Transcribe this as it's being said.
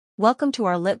Welcome to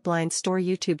our Lit Blind Store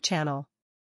YouTube channel.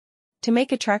 To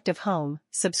make attractive home,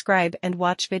 subscribe and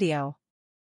watch video.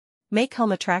 Make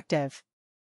home attractive.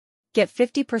 Get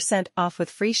 50% off with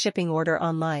free shipping order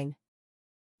online.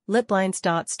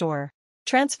 Litblinds.store.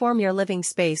 Transform your living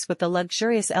space with the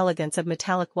luxurious elegance of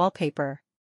metallic wallpaper.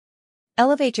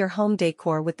 Elevate your home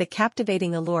decor with the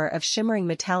captivating allure of shimmering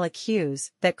metallic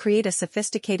hues that create a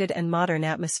sophisticated and modern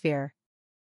atmosphere.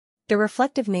 The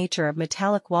reflective nature of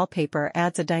metallic wallpaper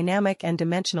adds a dynamic and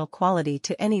dimensional quality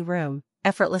to any room,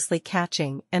 effortlessly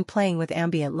catching and playing with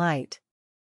ambient light.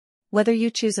 Whether you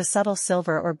choose a subtle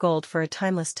silver or gold for a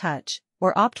timeless touch,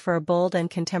 or opt for a bold and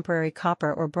contemporary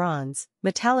copper or bronze,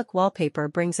 metallic wallpaper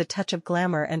brings a touch of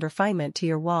glamour and refinement to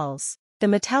your walls. The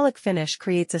metallic finish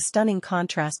creates a stunning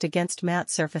contrast against matte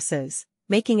surfaces,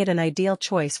 making it an ideal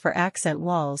choice for accent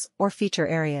walls or feature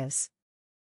areas.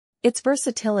 Its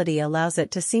versatility allows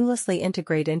it to seamlessly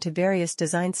integrate into various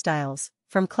design styles,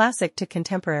 from classic to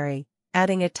contemporary,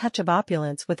 adding a touch of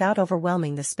opulence without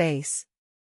overwhelming the space.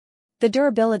 The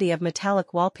durability of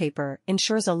metallic wallpaper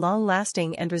ensures a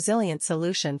long-lasting and resilient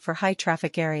solution for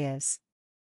high-traffic areas.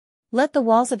 Let the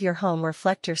walls of your home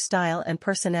reflect your style and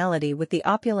personality with the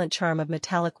opulent charm of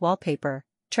metallic wallpaper,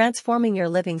 transforming your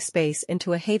living space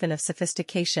into a haven of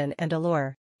sophistication and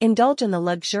allure. Indulge in the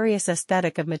luxurious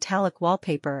aesthetic of metallic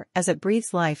wallpaper as it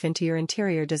breathes life into your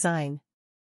interior design.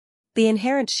 The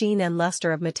inherent sheen and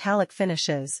luster of metallic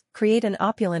finishes create an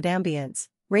opulent ambience,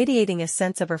 radiating a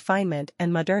sense of refinement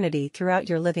and modernity throughout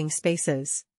your living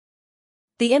spaces.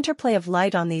 The interplay of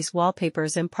light on these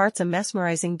wallpapers imparts a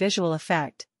mesmerizing visual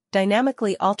effect,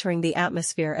 dynamically altering the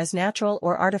atmosphere as natural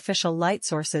or artificial light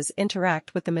sources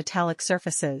interact with the metallic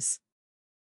surfaces.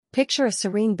 Picture a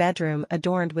serene bedroom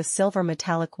adorned with silver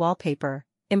metallic wallpaper,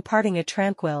 imparting a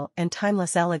tranquil and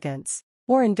timeless elegance,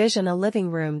 or envision a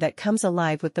living room that comes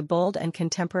alive with the bold and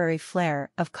contemporary flair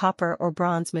of copper or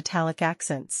bronze metallic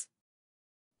accents.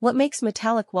 What makes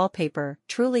metallic wallpaper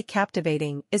truly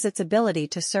captivating is its ability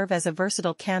to serve as a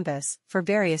versatile canvas for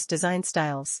various design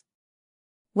styles.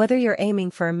 Whether you're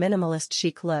aiming for a minimalist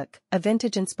chic look, a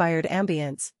vintage-inspired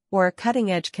ambience, or a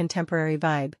cutting-edge contemporary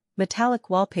vibe, metallic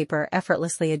wallpaper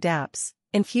effortlessly adapts,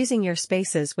 infusing your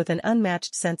spaces with an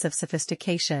unmatched sense of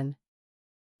sophistication.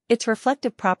 Its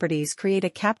reflective properties create a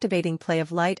captivating play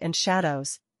of light and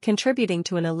shadows, contributing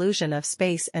to an illusion of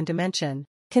space and dimension.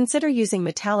 Consider using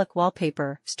metallic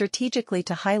wallpaper strategically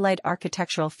to highlight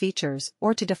architectural features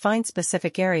or to define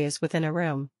specific areas within a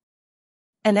room.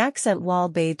 An accent wall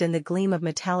bathed in the gleam of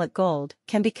metallic gold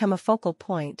can become a focal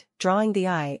point, drawing the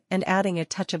eye and adding a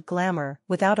touch of glamour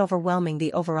without overwhelming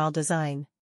the overall design.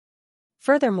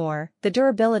 Furthermore, the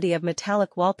durability of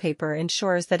metallic wallpaper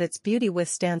ensures that its beauty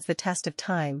withstands the test of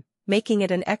time, making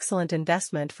it an excellent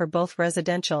investment for both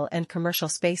residential and commercial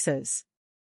spaces.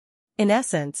 In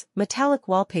essence, metallic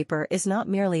wallpaper is not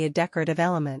merely a decorative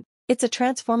element, it's a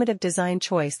transformative design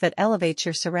choice that elevates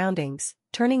your surroundings,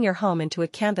 turning your home into a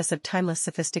canvas of timeless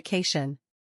sophistication.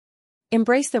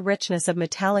 Embrace the richness of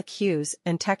metallic hues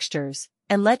and textures,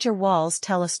 and let your walls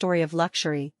tell a story of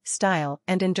luxury, style,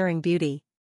 and enduring beauty.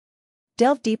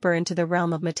 Delve deeper into the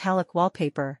realm of metallic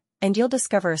wallpaper, and you'll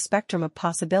discover a spectrum of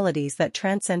possibilities that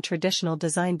transcend traditional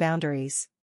design boundaries.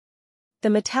 The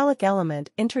metallic element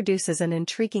introduces an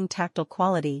intriguing tactile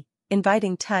quality,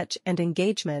 inviting touch and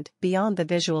engagement beyond the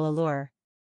visual allure.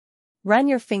 Run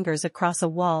your fingers across a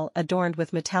wall adorned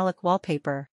with metallic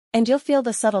wallpaper, and you'll feel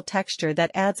the subtle texture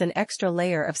that adds an extra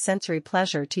layer of sensory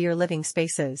pleasure to your living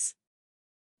spaces.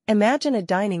 Imagine a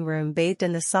dining room bathed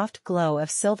in the soft glow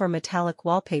of silver metallic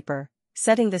wallpaper,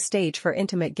 setting the stage for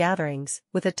intimate gatherings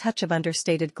with a touch of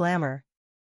understated glamour.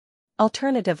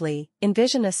 Alternatively,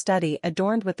 envision a study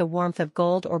adorned with the warmth of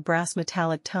gold or brass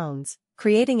metallic tones,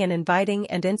 creating an inviting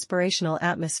and inspirational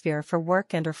atmosphere for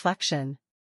work and reflection.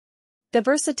 The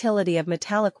versatility of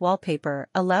metallic wallpaper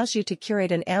allows you to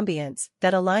curate an ambience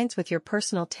that aligns with your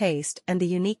personal taste and the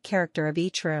unique character of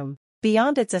each room.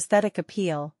 Beyond its aesthetic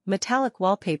appeal, metallic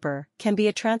wallpaper can be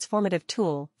a transformative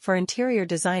tool for interior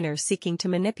designers seeking to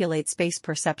manipulate space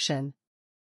perception.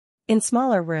 In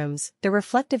smaller rooms, the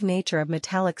reflective nature of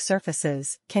metallic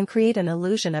surfaces can create an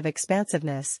illusion of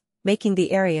expansiveness, making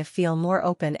the area feel more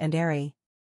open and airy.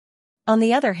 On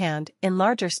the other hand, in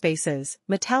larger spaces,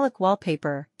 metallic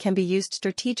wallpaper can be used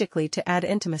strategically to add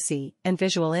intimacy and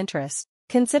visual interest.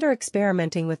 Consider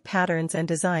experimenting with patterns and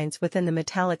designs within the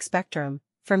metallic spectrum,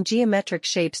 from geometric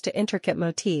shapes to intricate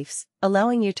motifs,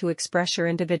 allowing you to express your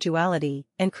individuality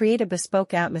and create a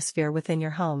bespoke atmosphere within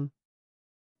your home.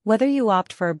 Whether you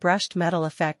opt for a brushed metal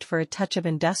effect for a touch of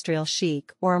industrial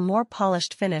chic or a more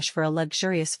polished finish for a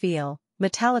luxurious feel,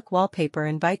 metallic wallpaper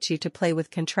invites you to play with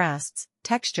contrasts,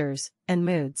 textures, and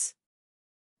moods.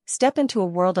 Step into a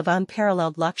world of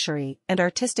unparalleled luxury and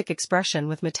artistic expression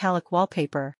with metallic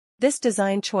wallpaper. This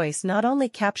design choice not only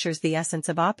captures the essence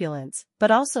of opulence,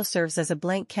 but also serves as a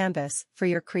blank canvas for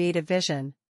your creative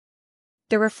vision.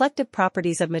 The reflective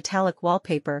properties of metallic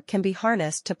wallpaper can be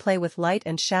harnessed to play with light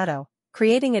and shadow,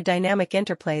 creating a dynamic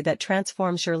interplay that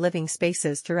transforms your living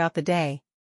spaces throughout the day.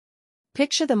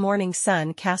 Picture the morning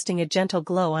sun casting a gentle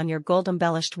glow on your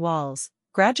gold-embellished walls,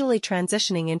 gradually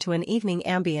transitioning into an evening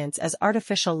ambience as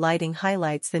artificial lighting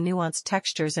highlights the nuanced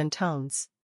textures and tones.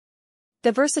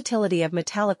 The versatility of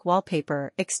metallic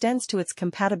wallpaper extends to its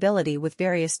compatibility with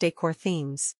various decor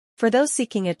themes. For those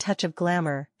seeking a touch of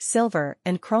glamour, silver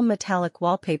and chrome metallic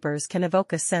wallpapers can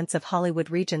evoke a sense of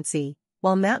Hollywood Regency,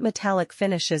 while matte metallic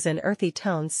finishes and earthy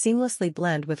tones seamlessly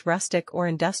blend with rustic or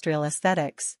industrial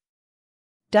aesthetics.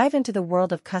 Dive into the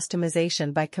world of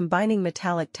customization by combining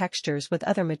metallic textures with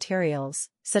other materials,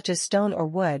 such as stone or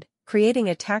wood, creating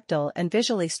a tactile and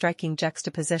visually striking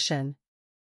juxtaposition.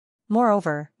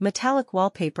 Moreover, metallic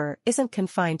wallpaper isn't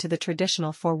confined to the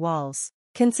traditional four walls.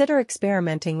 Consider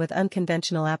experimenting with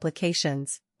unconventional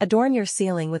applications, adorn your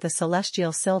ceiling with a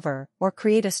celestial silver, or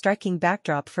create a striking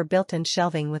backdrop for built-in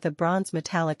shelving with a bronze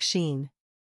metallic sheen.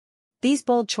 These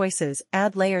bold choices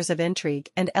add layers of intrigue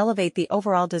and elevate the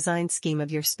overall design scheme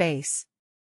of your space.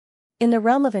 In the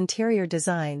realm of interior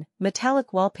design,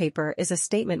 metallic wallpaper is a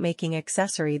statement-making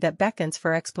accessory that beckons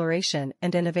for exploration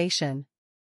and innovation.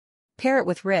 Pair it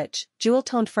with rich,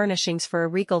 jewel-toned furnishings for a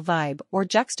regal vibe, or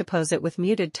juxtapose it with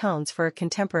muted tones for a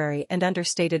contemporary and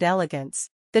understated elegance.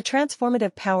 The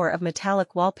transformative power of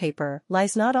metallic wallpaper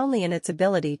lies not only in its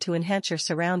ability to enhance your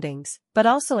surroundings, but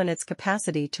also in its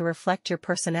capacity to reflect your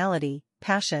personality,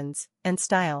 passions, and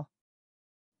style.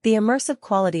 The immersive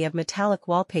quality of metallic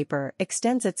wallpaper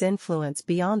extends its influence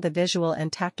beyond the visual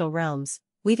and tactile realms,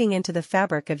 weaving into the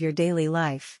fabric of your daily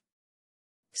life.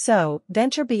 So,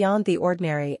 venture beyond the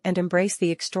ordinary and embrace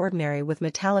the extraordinary with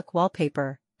metallic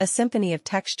wallpaper, a symphony of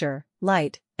texture,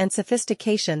 light, and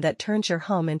sophistication that turns your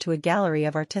home into a gallery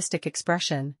of artistic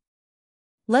expression.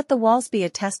 Let the walls be a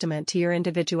testament to your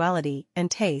individuality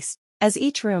and taste, as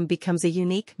each room becomes a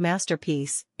unique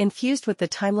masterpiece, infused with the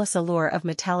timeless allure of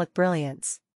metallic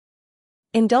brilliance.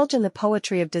 Indulge in the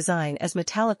poetry of design as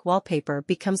metallic wallpaper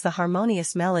becomes the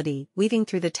harmonious melody weaving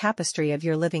through the tapestry of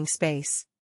your living space.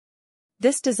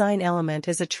 This design element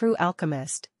is a true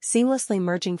alchemist, seamlessly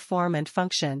merging form and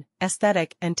function,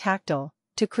 aesthetic and tactile,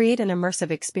 to create an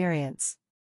immersive experience.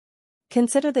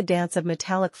 Consider the dance of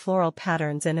metallic floral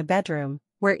patterns in a bedroom,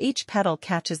 where each petal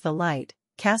catches the light,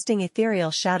 casting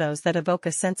ethereal shadows that evoke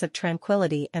a sense of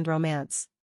tranquility and romance.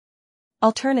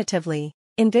 Alternatively,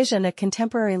 envision a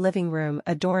contemporary living room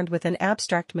adorned with an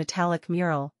abstract metallic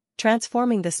mural,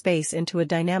 transforming the space into a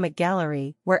dynamic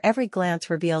gallery where every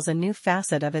glance reveals a new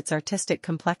facet of its artistic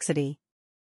complexity.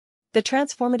 The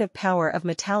transformative power of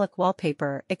metallic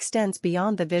wallpaper extends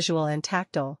beyond the visual and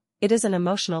tactile. It is an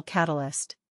emotional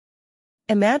catalyst.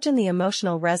 Imagine the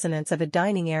emotional resonance of a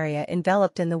dining area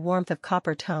enveloped in the warmth of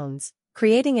copper tones,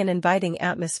 creating an inviting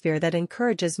atmosphere that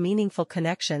encourages meaningful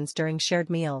connections during shared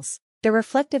meals. The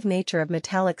reflective nature of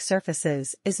metallic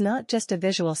surfaces is not just a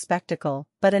visual spectacle,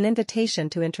 but an invitation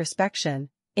to introspection,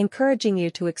 encouraging you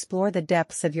to explore the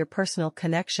depths of your personal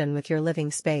connection with your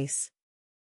living space.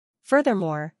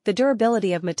 Furthermore, the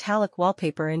durability of metallic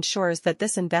wallpaper ensures that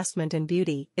this investment in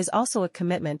beauty is also a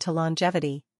commitment to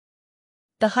longevity.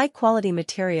 The high-quality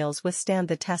materials withstand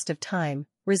the test of time,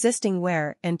 resisting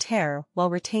wear and tear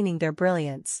while retaining their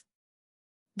brilliance.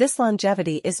 This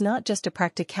longevity is not just a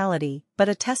practicality, but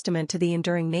a testament to the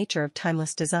enduring nature of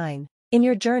timeless design. In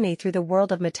your journey through the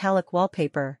world of metallic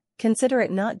wallpaper, consider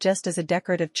it not just as a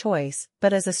decorative choice,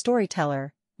 but as a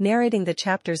storyteller, narrating the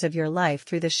chapters of your life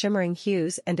through the shimmering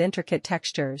hues and intricate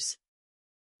textures.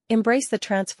 Embrace the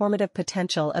transformative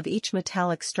potential of each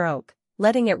metallic stroke,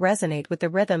 letting it resonate with the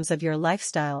rhythms of your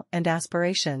lifestyle and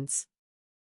aspirations.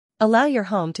 Allow your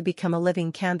home to become a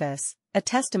living canvas, a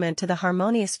testament to the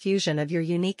harmonious fusion of your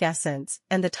unique essence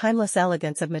and the timeless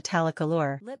elegance of metallic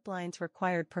allure. Lit Blinds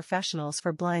required professionals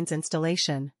for blinds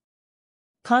installation.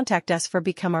 Contact us for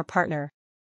Become Our Partner.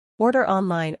 Order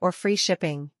online or free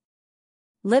shipping.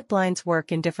 Lit Blinds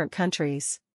work in different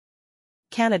countries: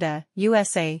 Canada,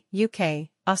 USA, UK,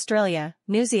 Australia,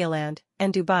 New Zealand,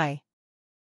 and Dubai.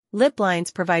 Lit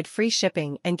Blinds provide free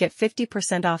shipping and get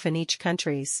 50% off in each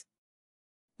countries.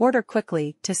 Order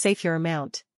quickly to save your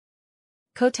amount.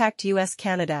 Contact US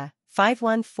Canada,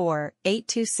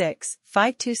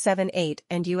 514-826-5278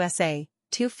 and USA,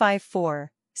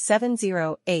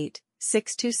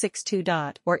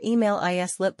 254-708-6262. Or email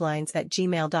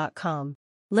islitblinds@gmail.com.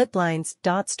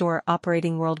 Litblinds.store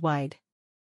operating worldwide.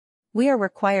 We are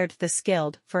required the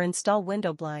skilled for install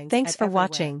window blinds. Thanks for everywhere.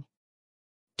 watching.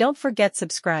 Don't forget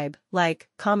subscribe, like,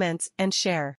 comments, and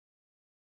share.